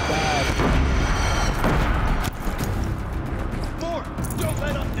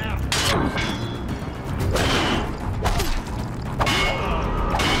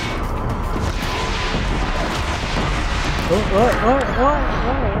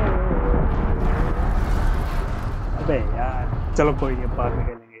 अबे यार चलो कोई नहीं, बाद में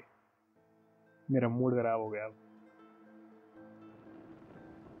खेलेंगे, मेरा मूड खराब हो गया अब।